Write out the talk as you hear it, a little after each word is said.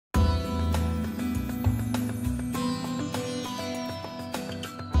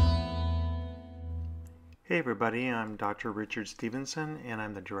Hey everybody, I'm Dr. Richard Stevenson and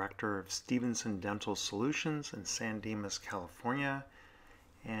I'm the director of Stevenson Dental Solutions in San Dimas, California,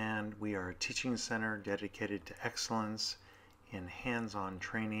 and we are a teaching center dedicated to excellence in hands-on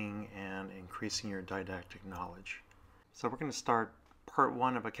training and increasing your didactic knowledge. So we're going to start part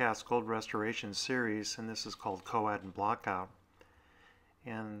one of a cast gold restoration series, and this is called Coad and Block-out.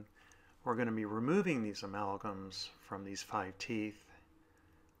 And we're going to be removing these amalgams from these 5 teeth,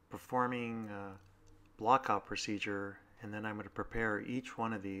 performing block-out procedure, and then I'm going to prepare each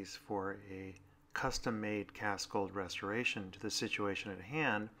one of these for a custom-made cast gold restoration to the situation at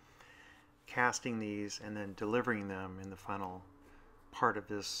hand, casting these and then delivering them in the final part of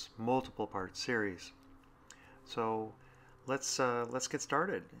this multiple part series. So let's get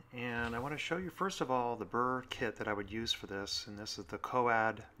started, and I want to show you first of all the burr kit that I would use for this, and this is the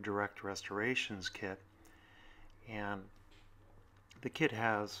COAD Direct Restorations Kit. And the kit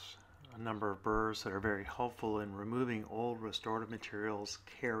has a number of burrs that are very helpful in removing old restorative materials,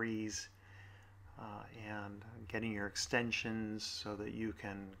 caries, and getting your extensions so that you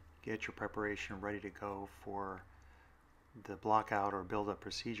can get your preparation ready to go for the block-out or build-up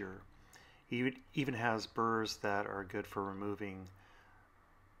procedure. It even has burrs that are good for removing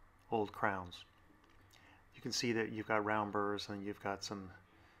old crowns. You can see that you've got round burrs and you've got some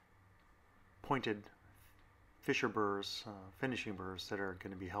pointed fisher burrs, finishing burrs that are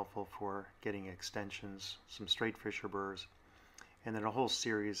going to be helpful for getting extensions, some straight fisher burrs, and then a whole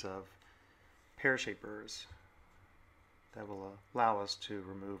series of pear-shaped burrs that will allow us to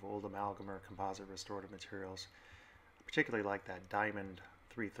remove old amalgam or composite restorative materials, particularly like that diamond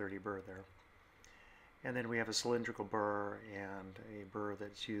 330 burr there. And then we have a cylindrical burr and a burr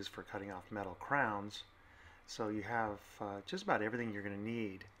that's used for cutting off metal crowns. So you have just about everything you're going to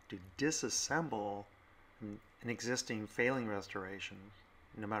need to disassemble an existing failing restoration,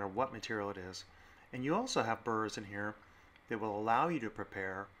 no matter what material it is. And you also have burrs in here that will allow you to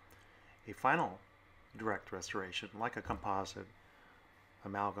prepare a final direct restoration, like a composite,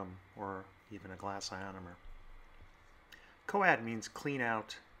 amalgam, or even a glass ionomer. COAD means clean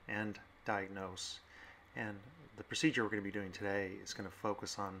out and diagnose, and the procedure we're going to be doing today is going to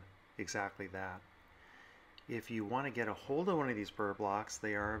focus on exactly that. If you want to get a hold of one of these burr blocks,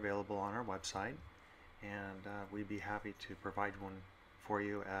 they are available on our website, and we'd be happy to provide one for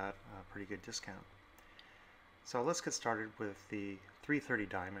you at a pretty good discount. So let's get started with the 330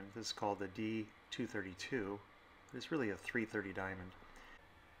 diamond. This is called the D232. It's really a 330 diamond.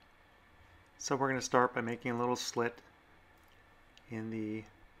 So we're going to start by making a little slit in the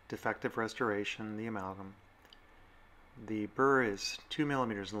defective restoration, the amalgam. The burr is 2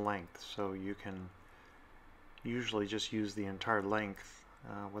 millimeters in length, so you can usually just use the entire length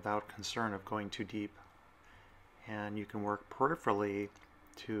without concern of going too deep. And you can work peripherally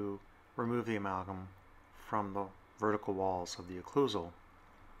to remove the amalgam from the vertical walls of the occlusal.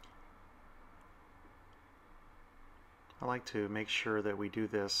 I like to make sure that we do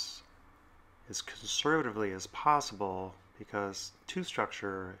this as conservatively as possible, because tooth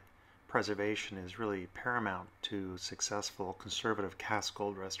structure preservation is really paramount to successful conservative cast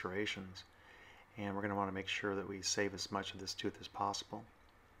gold restorations, and we're going to want to make sure that we save as much of this tooth as possible.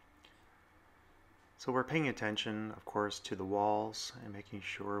 So we're paying attention, of course, to the walls and making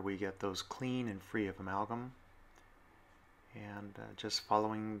sure we get those clean and free of amalgam, and just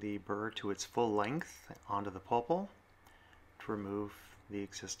following the burr to its full length onto the pulpal to remove the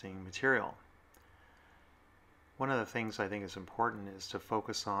existing material. One of the things I think is important is to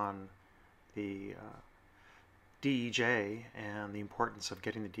focus on the DEJ and the importance of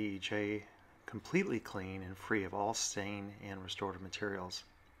getting the DEJ completely clean and free of all stain and restorative materials.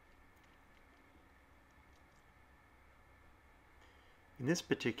 In this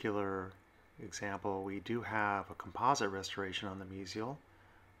particular example, we do have a composite restoration on the mesial,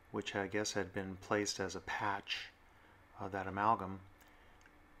 which I guess had been placed as a patch of that amalgam,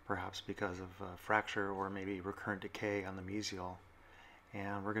 perhaps because of fracture or maybe recurrent decay on the mesial.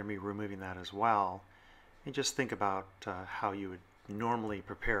 And we're going to be removing that as well. And just think about how you would normally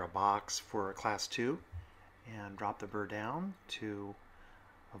prepare a box for a class 2 and drop the burr down to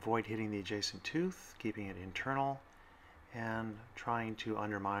avoid hitting the adjacent tooth, keeping it internal, and trying to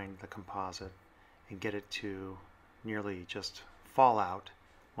undermine the composite and get it to nearly just fall out.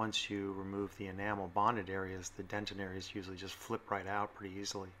 Once you remove the enamel bonded areas, the dentin areas usually just flip right out pretty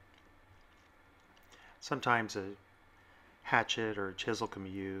easily. Sometimes a hatchet or a chisel can be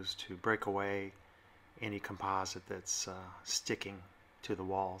used to break away any composite that's sticking to the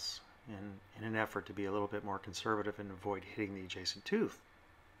walls in an effort to be a little bit more conservative and avoid hitting the adjacent tooth.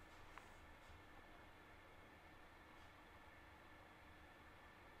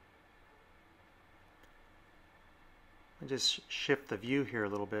 just shift the view here a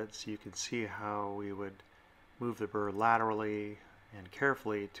little bit so you can see how we would move the burr laterally and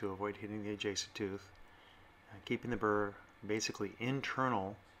carefully to avoid hitting the adjacent tooth, keeping the burr basically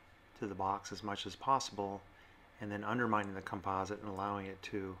internal to the box as much as possible, and then undermining the composite and allowing it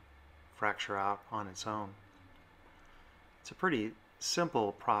to fracture out on its own. It's a pretty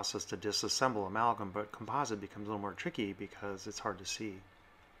simple process to disassemble amalgam, but composite becomes a little more tricky because it's hard to see.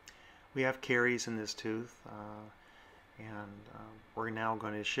 We have caries in this tooth, and we're now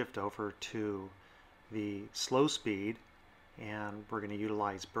going to shift over to the slow speed, and we're going to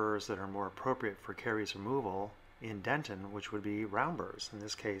utilize burrs that are more appropriate for caries removal in dentin, which would be round burrs. In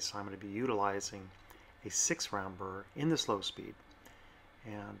this case, I'm going to be utilizing a 6 round burr in the slow speed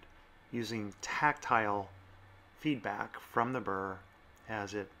and using tactile feedback from the burr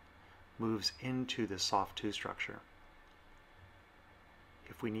as it moves into the soft tooth structure.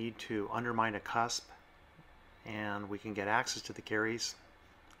 If we need to undermine a cusp and we can get access to the caries,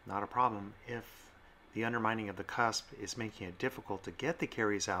 not a problem. If the undermining of the cusp is making it difficult to get the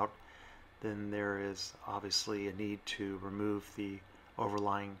caries out, then there is obviously a need to remove the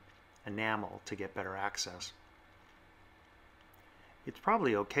overlying enamel to get better access. It's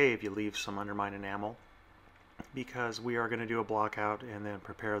probably okay if you leave some undermined enamel, because we are going to do a block-out and then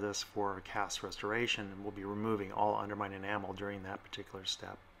prepare this for cast restoration, and we'll be removing all undermined enamel during that particular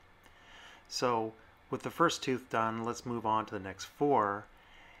step. So with the first tooth done, let's move on to the next 4,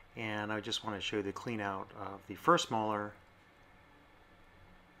 and I just want to show you the clean out of the first molar,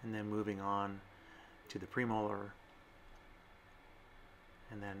 and then moving on to the premolar,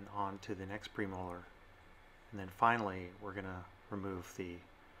 and then on to the next premolar, and then finally we're going to remove the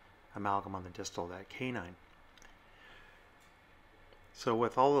amalgam on the distal, that canine. So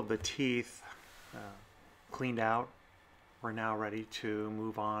with all of the teeth cleaned out, we're now ready to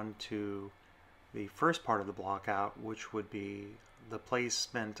move on to the first part of the block-out, which would be the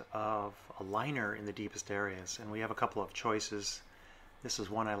placement of a liner in the deepest areas. And we have a couple of choices. This is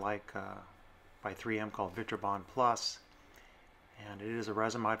one I like by 3M called Vitrobond Plus, and it is a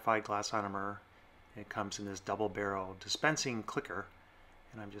resin modified glass ionomer. It comes in this double barrel dispensing clicker,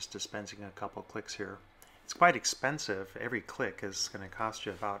 and I'm just dispensing a couple clicks here. It's quite expensive. Every click is going to cost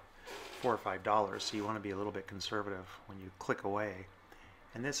you about $4 or $5, so you want to be a little bit conservative when you click away.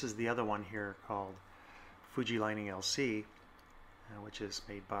 And this is the other one here called Fuji Lining LC, which is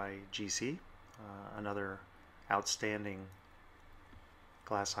made by GC, another outstanding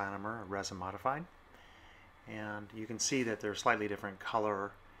glass ionomer, resin modified. And you can see that they're slightly different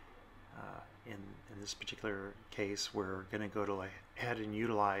color. In this particular case, we're going to go ahead and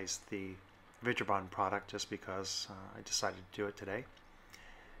utilize the Vitrobond product just because I decided to do it today.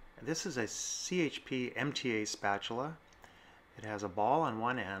 And this is a CHP MTA spatula. It has a ball on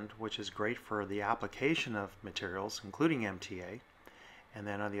one end, which is great for the application of materials, including MTA. And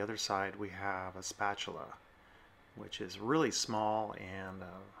then on the other side, we have a spatula, which is really small and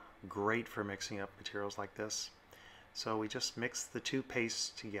great for mixing up materials like this. So we just mix the two pastes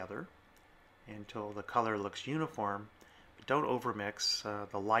together until the color looks uniform. But don't overmix.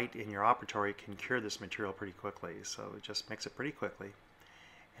 The light in your operatory can cure this material pretty quickly, so just mix it pretty quickly.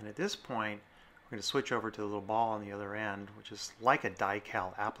 And at this point, we're going to switch over to the little ball on the other end, which is like a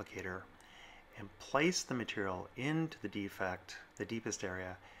die-cal applicator, and place the material into the defect, the deepest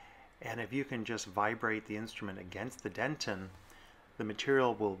area. And if you can just vibrate the instrument against the dentin, the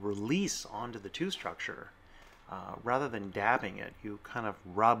material will release onto the tooth structure. Rather than dabbing it, you kind of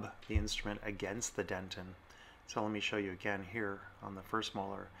rub the instrument against the dentin. So let me show you again here on the first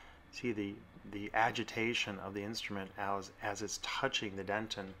molar. See the agitation of the instrument as it's touching the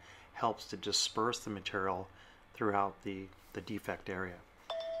dentin helps to disperse the material throughout the defect area.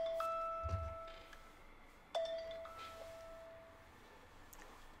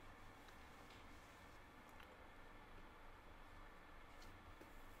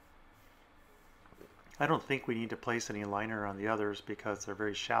 I don't think we need to place any liner on the others because they're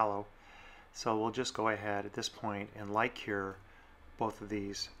very shallow. So we'll just go ahead at this point and light cure both of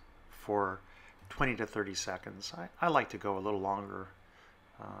these for 20 to 30 seconds. I like to go a little longer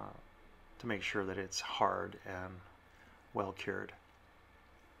to make sure that it's hard and well cured.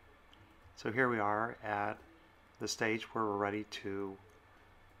 So here we are at the stage where we're ready to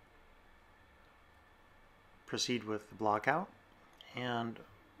proceed with the block-out. And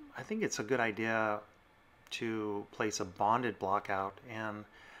I think it's a good idea to place a bonded block-out, and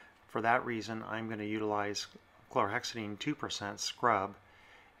for that reason I'm going to utilize chlorhexidine 2% scrub,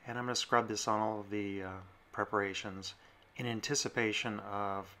 and I'm going to scrub this on all of the preparations in anticipation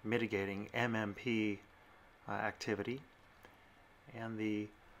of mitigating MMP activity. And the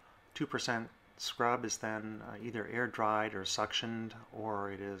 2% scrub is then either air dried or suctioned,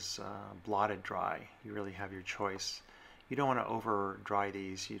 or it is blotted dry. You really have your choice. You don't want to over dry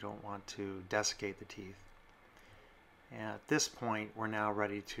these. You don't want to desiccate the teeth. And at this point, we're now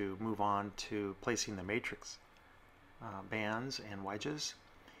ready to move on to placing the matrix bands and wedges.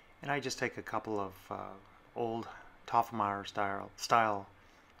 And I just take a couple of old Toffelmeyer style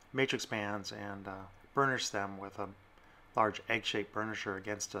matrix bands and burnish them with a large egg-shaped burnisher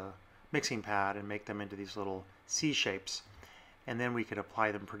against a mixing pad and make them into these little C shapes, and then we could apply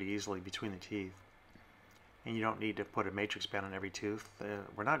them pretty easily between the teeth. And you don't need to put a matrix band on every tooth.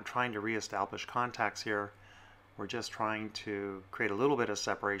 We're not trying to reestablish contacts here. We're just trying to create a little bit of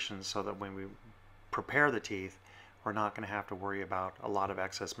separation so that when we prepare the teeth, we're not going to have to worry about a lot of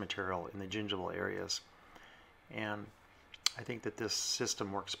excess material in the gingival areas. And I think that this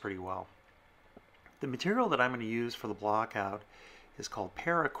system works pretty well. The material that I'm going to use for the block-out is called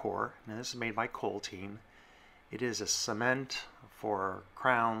Paracore, and this is made by Colteen. It is a cement for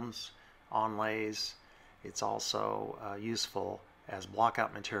crowns, onlays. It's also useful as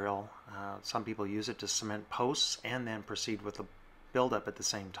block-out material. Some people use it to cement posts and then proceed with the build-up at the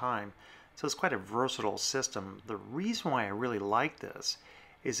same time. So it's quite a versatile system. The reason why I really like this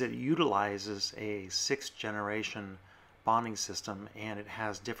is it utilizes a 6th generation bonding system, and it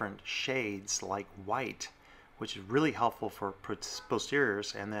has different shades like white, which is really helpful for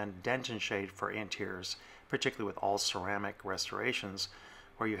posteriors, and then dentin shade for anteriors, particularly with all ceramic restorations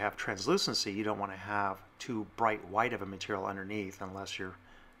where you have translucency. You don't want to have too bright white of a material underneath unless you're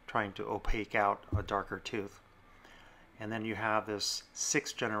trying to opaque out a darker tooth. And then you have this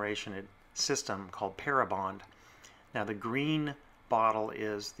 6th generation system called Parabond. Now the green bottle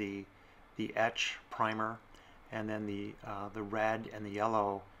is the etch primer, and then the red and the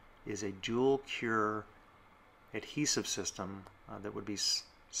yellow is a dual cure adhesive system that would be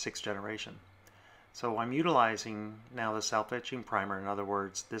 6th generation. So I'm utilizing now the self-etching primer. In other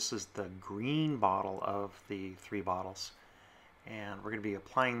words, this is the green bottle of the 3 bottles, and we're going to be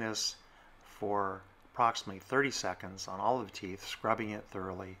applying this for approximately 30 seconds on all of the teeth, scrubbing it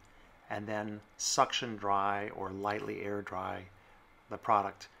thoroughly, and then suction dry or lightly air dry the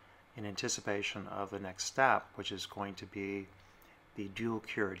product in anticipation of the next step, which is going to be the dual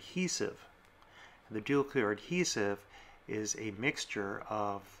cure adhesive. And the dual cure adhesive is a mixture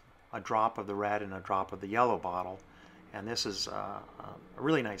of a drop of the red and a drop of the yellow bottle, and this is a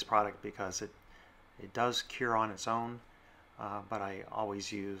really nice product because it does cure on its own, but I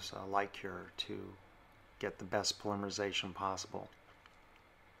always use a light cure to get the best polymerization possible.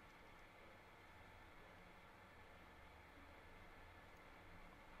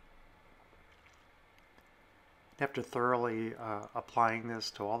 After thoroughly applying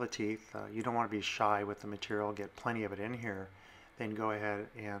this to all the teeth, you don't want to be shy with the material, get plenty of it in here. Then go ahead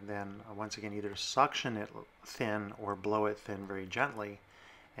and then once again either suction it thin or blow it thin very gently.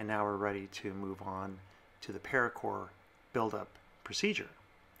 And now we're ready to move on to the Paracore buildup procedure.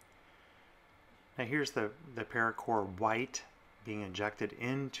 Now here's the Paracore white being injected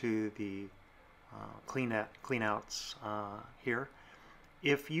into the cleanouts here.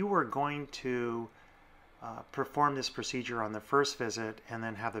 If you were going to perform this procedure on the first visit and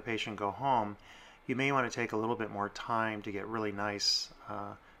then have the patient go home, you may want to take a little bit more time to get really nice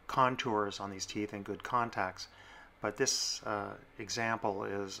contours on these teeth and good contacts. But this example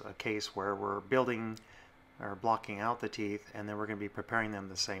is a case where we're building or blocking out the teeth, and then we're going to be preparing them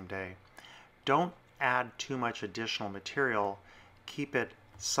the same day. Don't add too much additional material. Keep it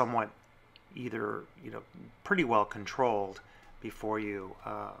somewhat either pretty well controlled before you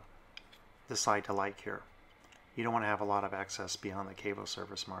decide to light cure. You don't want to have a lot of excess beyond the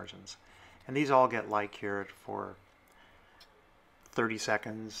cavo-surface margins. And these all get light cured for 30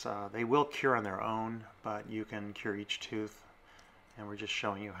 seconds. They will cure on their own, but you can cure each tooth, and we're just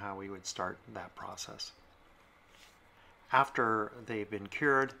showing you how we would start that process. After they've been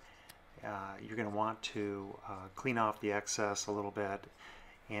cured, you're going to want to clean off the excess a little bit,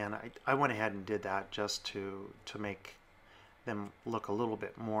 and I went ahead and did that just to make them look a little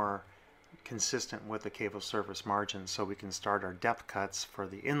bit more consistent with the cavo-surface margins, so we can start our depth cuts for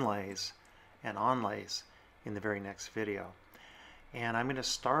the inlays and onlays in the very next video. And I'm going to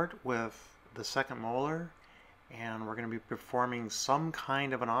start with the second molar, and we're going to be performing some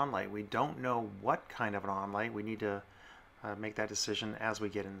kind of an onlay. We don't know what kind of an onlay. We need to make that decision as we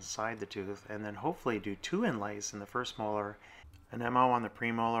get inside the tooth, and then hopefully do 2 inlays in the first molar, an MO on the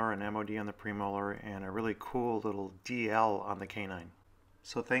premolar, an MOD on the premolar, and a really cool little DL on the canine.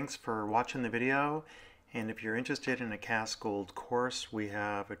 So thanks for watching the video, and if you're interested in a CAS Gold course, we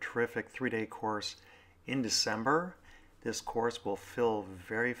have a terrific 3-day course in December, This course will fill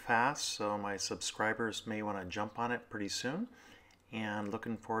very fast, so my subscribers may want to jump on it pretty soon. And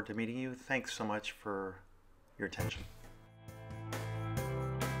looking forward to meeting you. Thanks so much for your attention.